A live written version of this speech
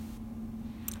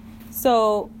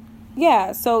So,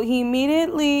 yeah, so he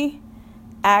immediately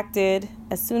acted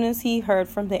as soon as he heard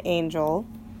from the angel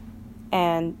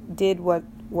and did what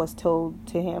was told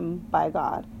to him by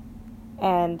God.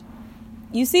 And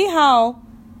you see how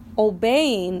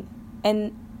obeying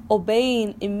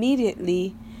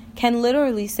immediately can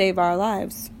literally save our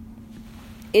lives.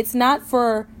 It's not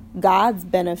for God's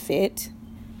benefit.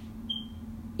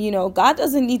 God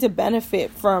doesn't need to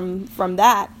benefit from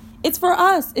that. It's for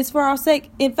us. It's for our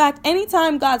sake. In fact,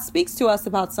 anytime God speaks to us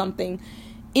about something,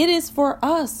 it is for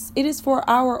us. It is for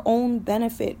our own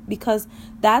benefit, because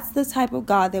that's the type of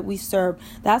God that we serve.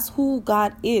 That's who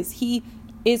God is. He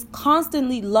is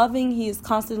constantly loving. He is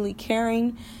constantly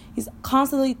caring. He's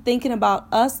constantly thinking about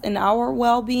us and our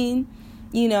well-being.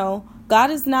 God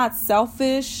is not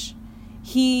selfish.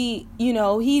 He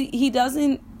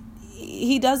doesn't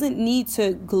need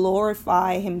to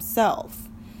glorify himself.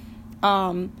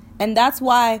 And that's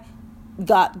why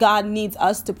God needs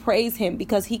us to praise him,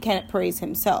 because he can't praise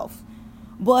himself.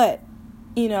 But,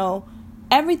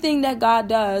 everything that God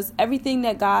does, everything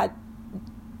that God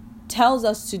tells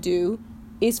us to do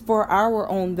is for our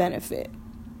own benefit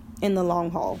in the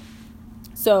long haul.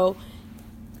 So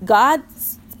God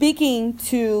speaking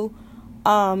to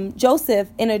Joseph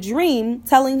in a dream,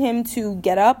 telling him to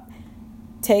get up,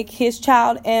 take his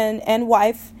child and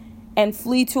wife and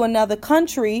flee to another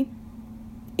country,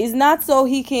 is not so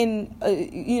he can,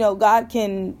 God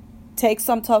can take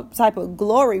some type of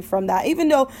glory from that, even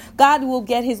though God will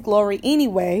get his glory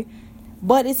anyway.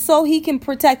 But it's so he can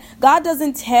protect. God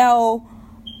doesn't tell,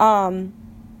 God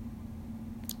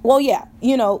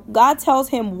tells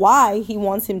him why he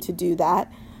wants him to do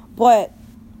that. But,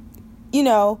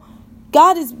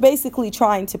 God is basically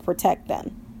trying to protect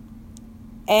them.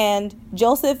 And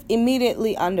Joseph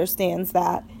immediately understands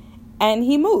that, and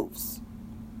he moves.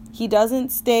 He doesn't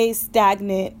stay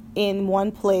stagnant in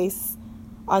one place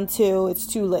until it's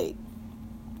too late.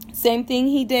 Same thing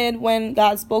he did when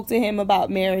God spoke to him about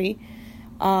Mary.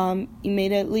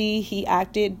 Immediately he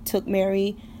took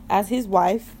Mary as his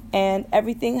wife, and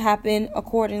everything happened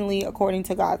according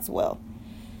to God's will.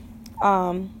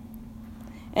 And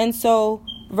so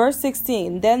verse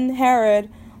 16, then Herod,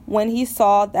 when he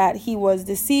saw that he was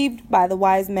deceived by the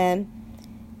wise men,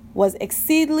 was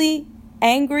exceedingly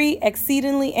angry,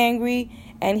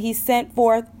 and he sent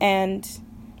forth and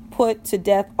put to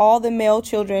death all the male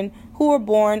children who were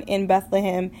born in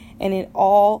Bethlehem and in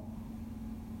all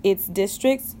its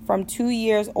districts from 2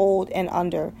 years old and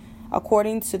under,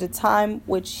 according to the time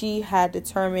which he had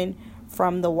determined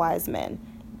from the wise men.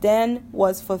 Then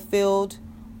was fulfilled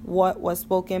what was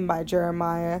spoken by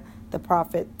Jeremiah the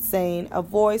prophet, saying, a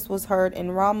voice was heard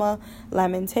in Ramah,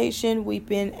 lamentation,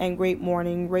 weeping, and great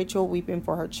mourning, Rachel weeping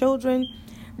for her children,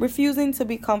 refusing to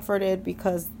be comforted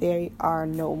because they are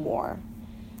no more.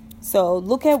 So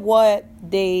look at what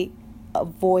they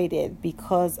avoided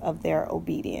because of their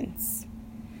obedience.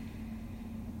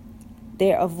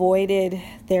 They avoided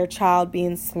their child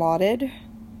being slaughtered.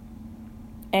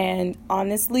 And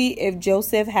honestly, if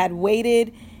Joseph had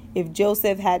waited, if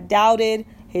Joseph had doubted,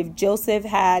 if Joseph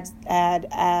had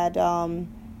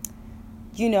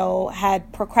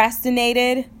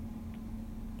procrastinated,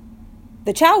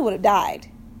 the child would have died.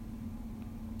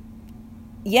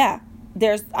 Yeah,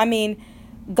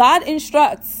 God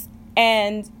instructs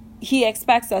and he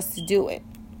expects us to do it.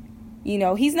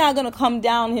 He's not going to come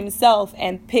down himself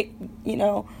and pick,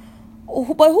 but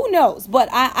who knows? But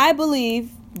I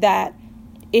believe that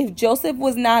if Joseph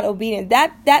was not obedient,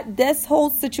 that this whole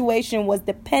situation was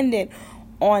dependent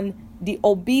on the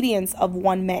obedience of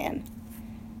one man.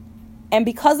 And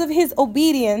because of his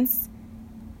obedience,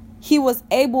 he was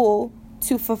able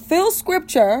to fulfill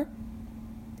scripture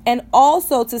and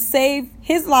also to save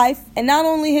his life, and not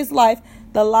only his life,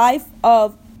 the life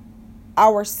of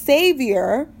our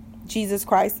Savior, Jesus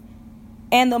Christ,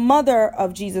 and the mother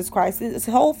of Jesus Christ, his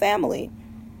whole family,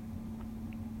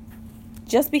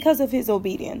 just because of his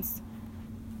obedience.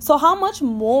 So how much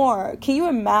more can you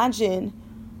imagine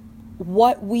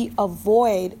what we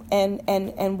avoid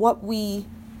and what we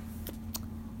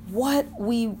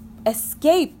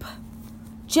escape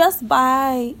just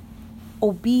by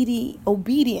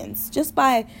obedience, just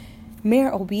by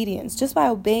mere obedience, just by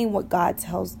obeying what God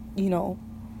tells,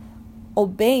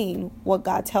 obeying what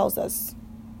God tells us,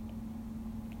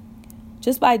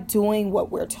 just by doing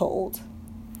what we're told.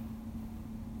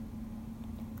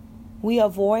 We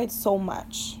avoid so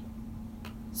much.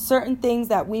 Certain things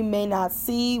that we may not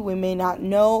see, we may not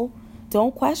know,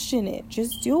 don't question it.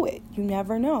 Just do it. You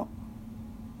never know.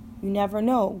 You never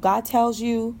know. God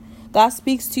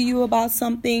speaks to you about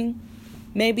something.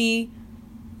 Maybe,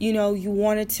 you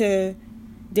wanted to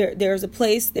there's a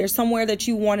place, there's somewhere that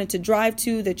you wanted to drive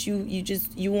to, that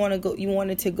you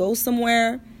wanted to go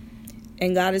somewhere,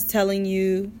 and God is telling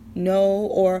you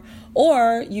no,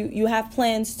 or you have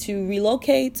plans to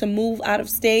relocate, to move out of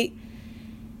state,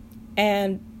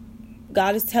 and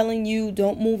God is telling you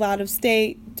don't move out of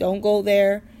state, don't go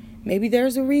there. Maybe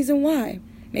there's a reason why.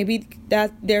 Maybe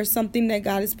that there's something that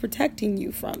God is protecting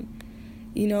you from.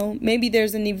 Maybe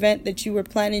there's an event that you were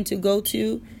planning to go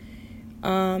to,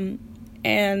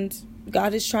 and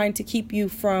God is trying to keep you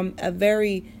from a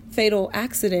very fatal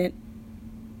accident,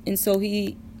 and so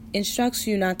he instructs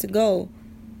you not to go.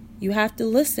 You have to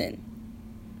listen.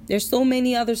 There's so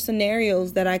many other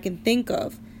scenarios that I can think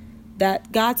of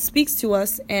that God speaks to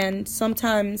us, and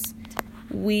sometimes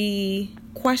we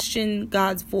question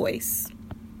God's voice.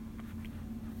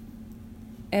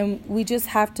 And we just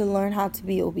have to learn how to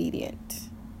be obedient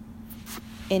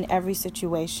in every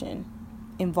situation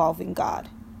involving God.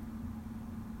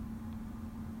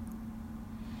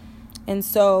 And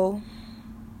so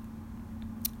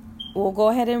we'll go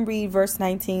ahead and read verse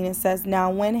 19. It says,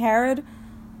 "Now when Herod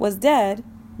was dead,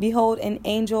 behold, an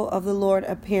angel of the Lord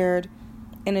appeared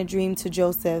in a dream to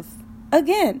Joseph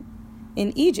again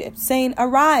in Egypt, saying,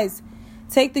 Arise,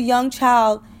 take the young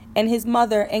child and his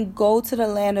mother and go to the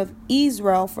land of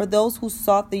Israel, for those who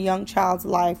sought the young child's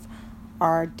life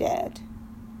are dead."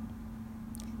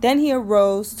 Then he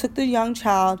arose, took the young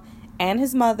child and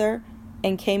his mother,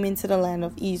 and came into the land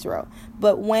of Israel.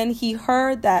 But when he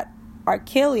heard that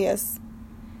Archelaus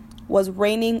was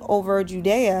reigning over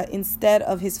Judea instead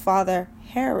of his father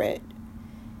Herod,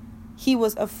 he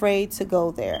was afraid to go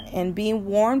there. And being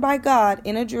warned by God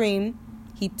in a dream,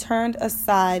 he turned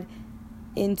aside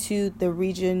into the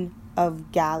region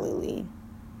of Galilee.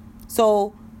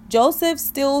 So Joseph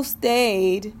still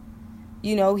stayed,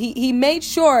 he made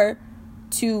sure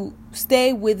to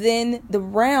stay within the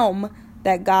realm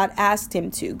that God asked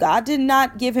him to. God did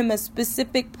not give him a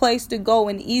specific place to go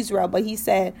in Israel, but he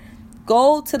said,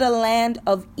 go to the land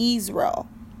of Israel.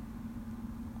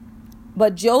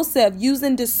 But Joseph,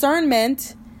 using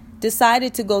discernment,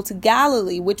 decided to go to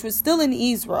Galilee, which was still in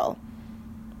Israel,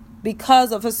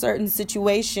 because of a certain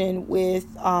situation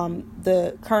with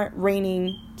the current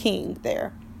reigning king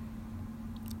there.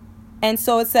 And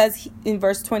so it says in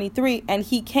verse 23, "And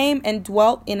he came and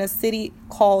dwelt in a city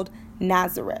called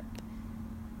Nazareth,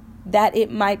 that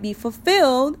it might be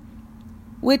fulfilled,"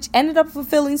 which ended up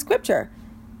fulfilling scripture,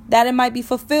 "that it might be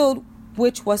fulfilled,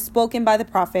 which was spoken by the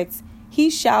prophets, he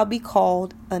shall be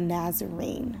called a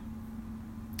Nazarene."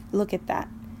 Look at that.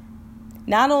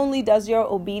 Not only does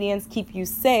your obedience keep you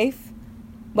safe,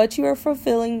 but you are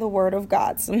fulfilling the word of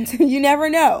God. So you never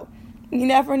know. You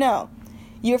never know.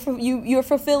 You're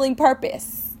fulfilling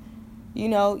purpose.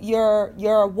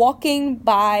 You're walking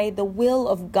by the will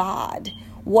of God.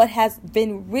 What has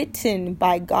been written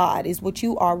by God is what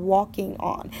you are walking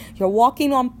on. You're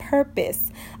walking on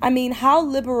purpose. I mean, how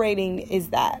liberating is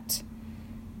that?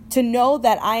 To know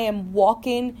that I am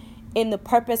walking in the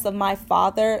purpose of my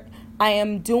Father. I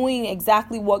am doing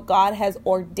exactly what God has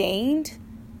ordained.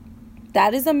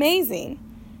 That is amazing.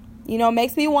 It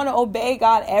makes me want to obey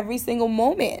God every single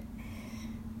moment,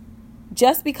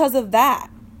 just because of that.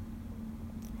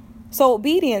 So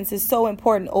obedience is so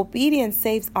important. Obedience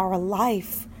saves our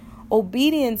life.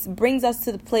 Obedience brings us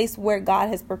to the place where God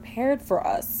has prepared for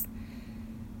us.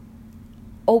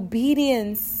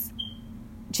 Obedience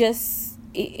just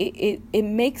it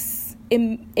makes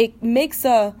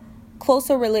a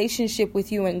closer relationship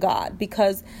with you and God,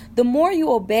 because the more you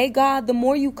obey God, the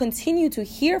more you continue to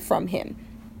hear from him.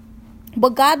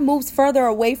 But God moves further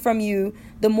away from you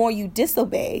the more you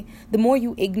disobey, the more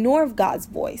you ignore God's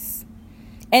voice.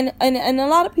 And a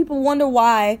lot of people wonder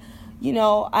why,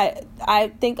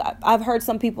 I think I've heard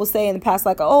some people say in the past,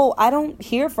 like, oh, I don't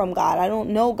hear from God. I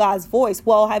don't know God's voice.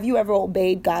 Well, have you ever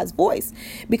obeyed God's voice?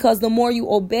 Because the more you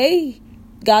obey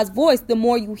God's voice, the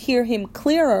more you hear him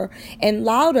clearer and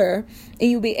louder,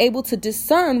 and you'll be able to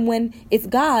discern when it's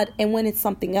God and when it's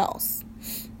something else.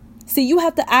 See, you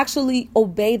have to actually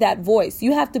obey that voice.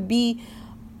 You have to be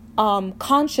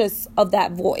conscious of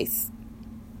that voice.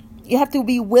 You have to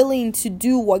be willing to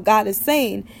do what God is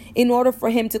saying in order for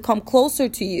him to come closer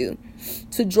to you,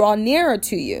 to draw nearer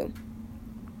to you,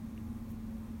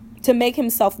 to make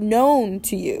himself known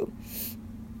to you.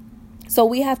 So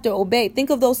we have to obey. Think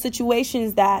of those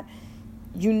situations that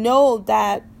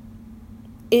that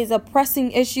is a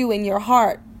pressing issue in your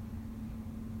heart,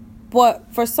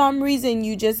 but for some reason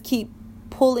you just keep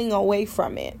pulling away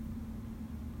from it.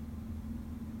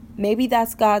 Maybe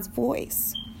that's God's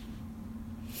voice.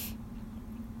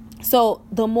 So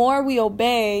the more we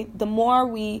obey, the more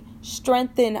we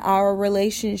strengthen our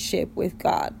relationship with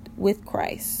God, with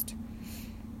Christ.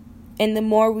 And the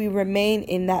more we remain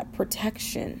in that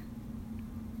protection.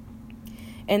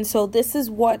 And so this is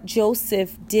what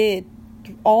Joseph did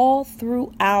all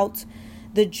throughout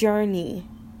the journey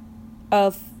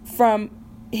of from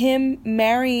him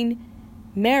marrying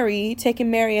Mary, taking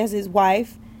Mary as his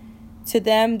wife, to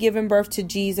them giving birth to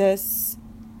Jesus,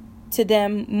 to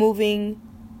them moving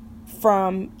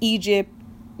from Egypt,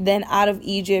 then out of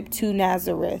Egypt to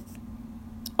Nazareth.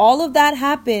 All of that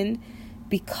happened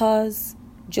because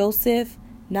Joseph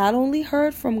not only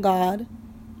heard from God,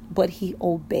 but he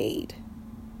obeyed.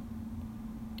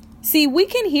 See, we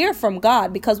can hear from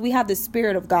God because we have the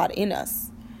Spirit of God in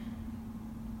us.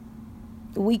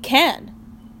 We can.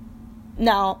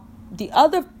 Now, the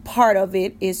other part of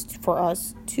it is for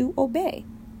us to obey.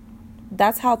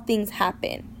 That's how things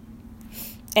happen.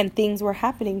 And things were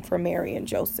happening for Mary and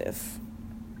Joseph.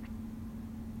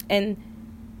 And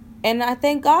I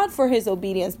thank God for his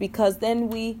obedience, because then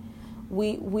we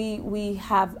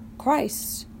have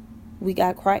Christ. We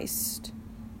got Christ.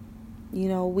 You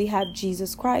know, we have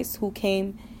Jesus Christ who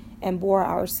came and bore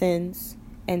our sins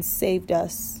and saved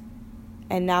us.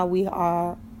 And now we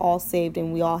are all saved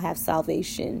and we all have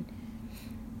salvation.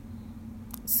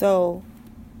 So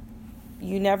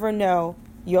you never know.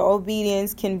 Your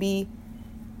obedience can be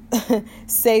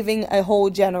saving a whole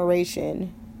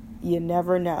generation. You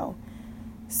never know.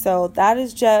 So that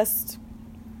is just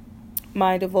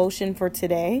my devotion for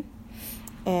today.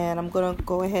 And I'm going to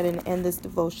go ahead and end this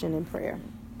devotion in prayer.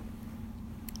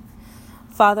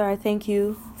 Father, I thank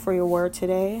you for your word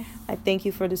today. I thank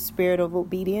you for the spirit of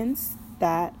obedience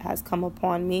that has come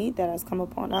upon me, that has come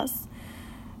upon us.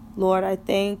 Lord, I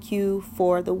thank you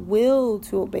for the will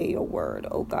to obey your word,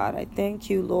 oh God. I thank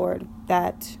you, Lord,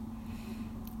 that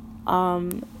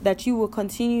you will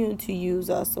continue to use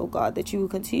us, oh God, that you will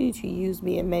continue to use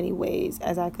me in many ways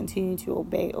as I continue to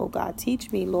obey, oh God.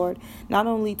 Teach me, Lord, not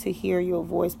only to hear your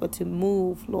voice, but to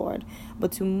move, Lord,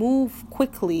 but to move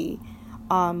quickly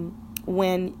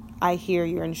when I hear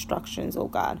your instructions, oh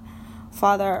God.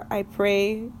 Father, I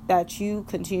pray that you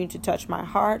continue to touch my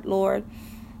heart, Lord.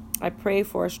 I pray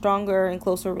for a stronger and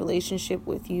closer relationship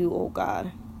with you, oh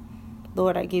God.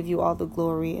 Lord, I give you all the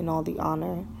glory and all the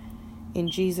honor. In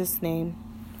Jesus' name,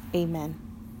 amen.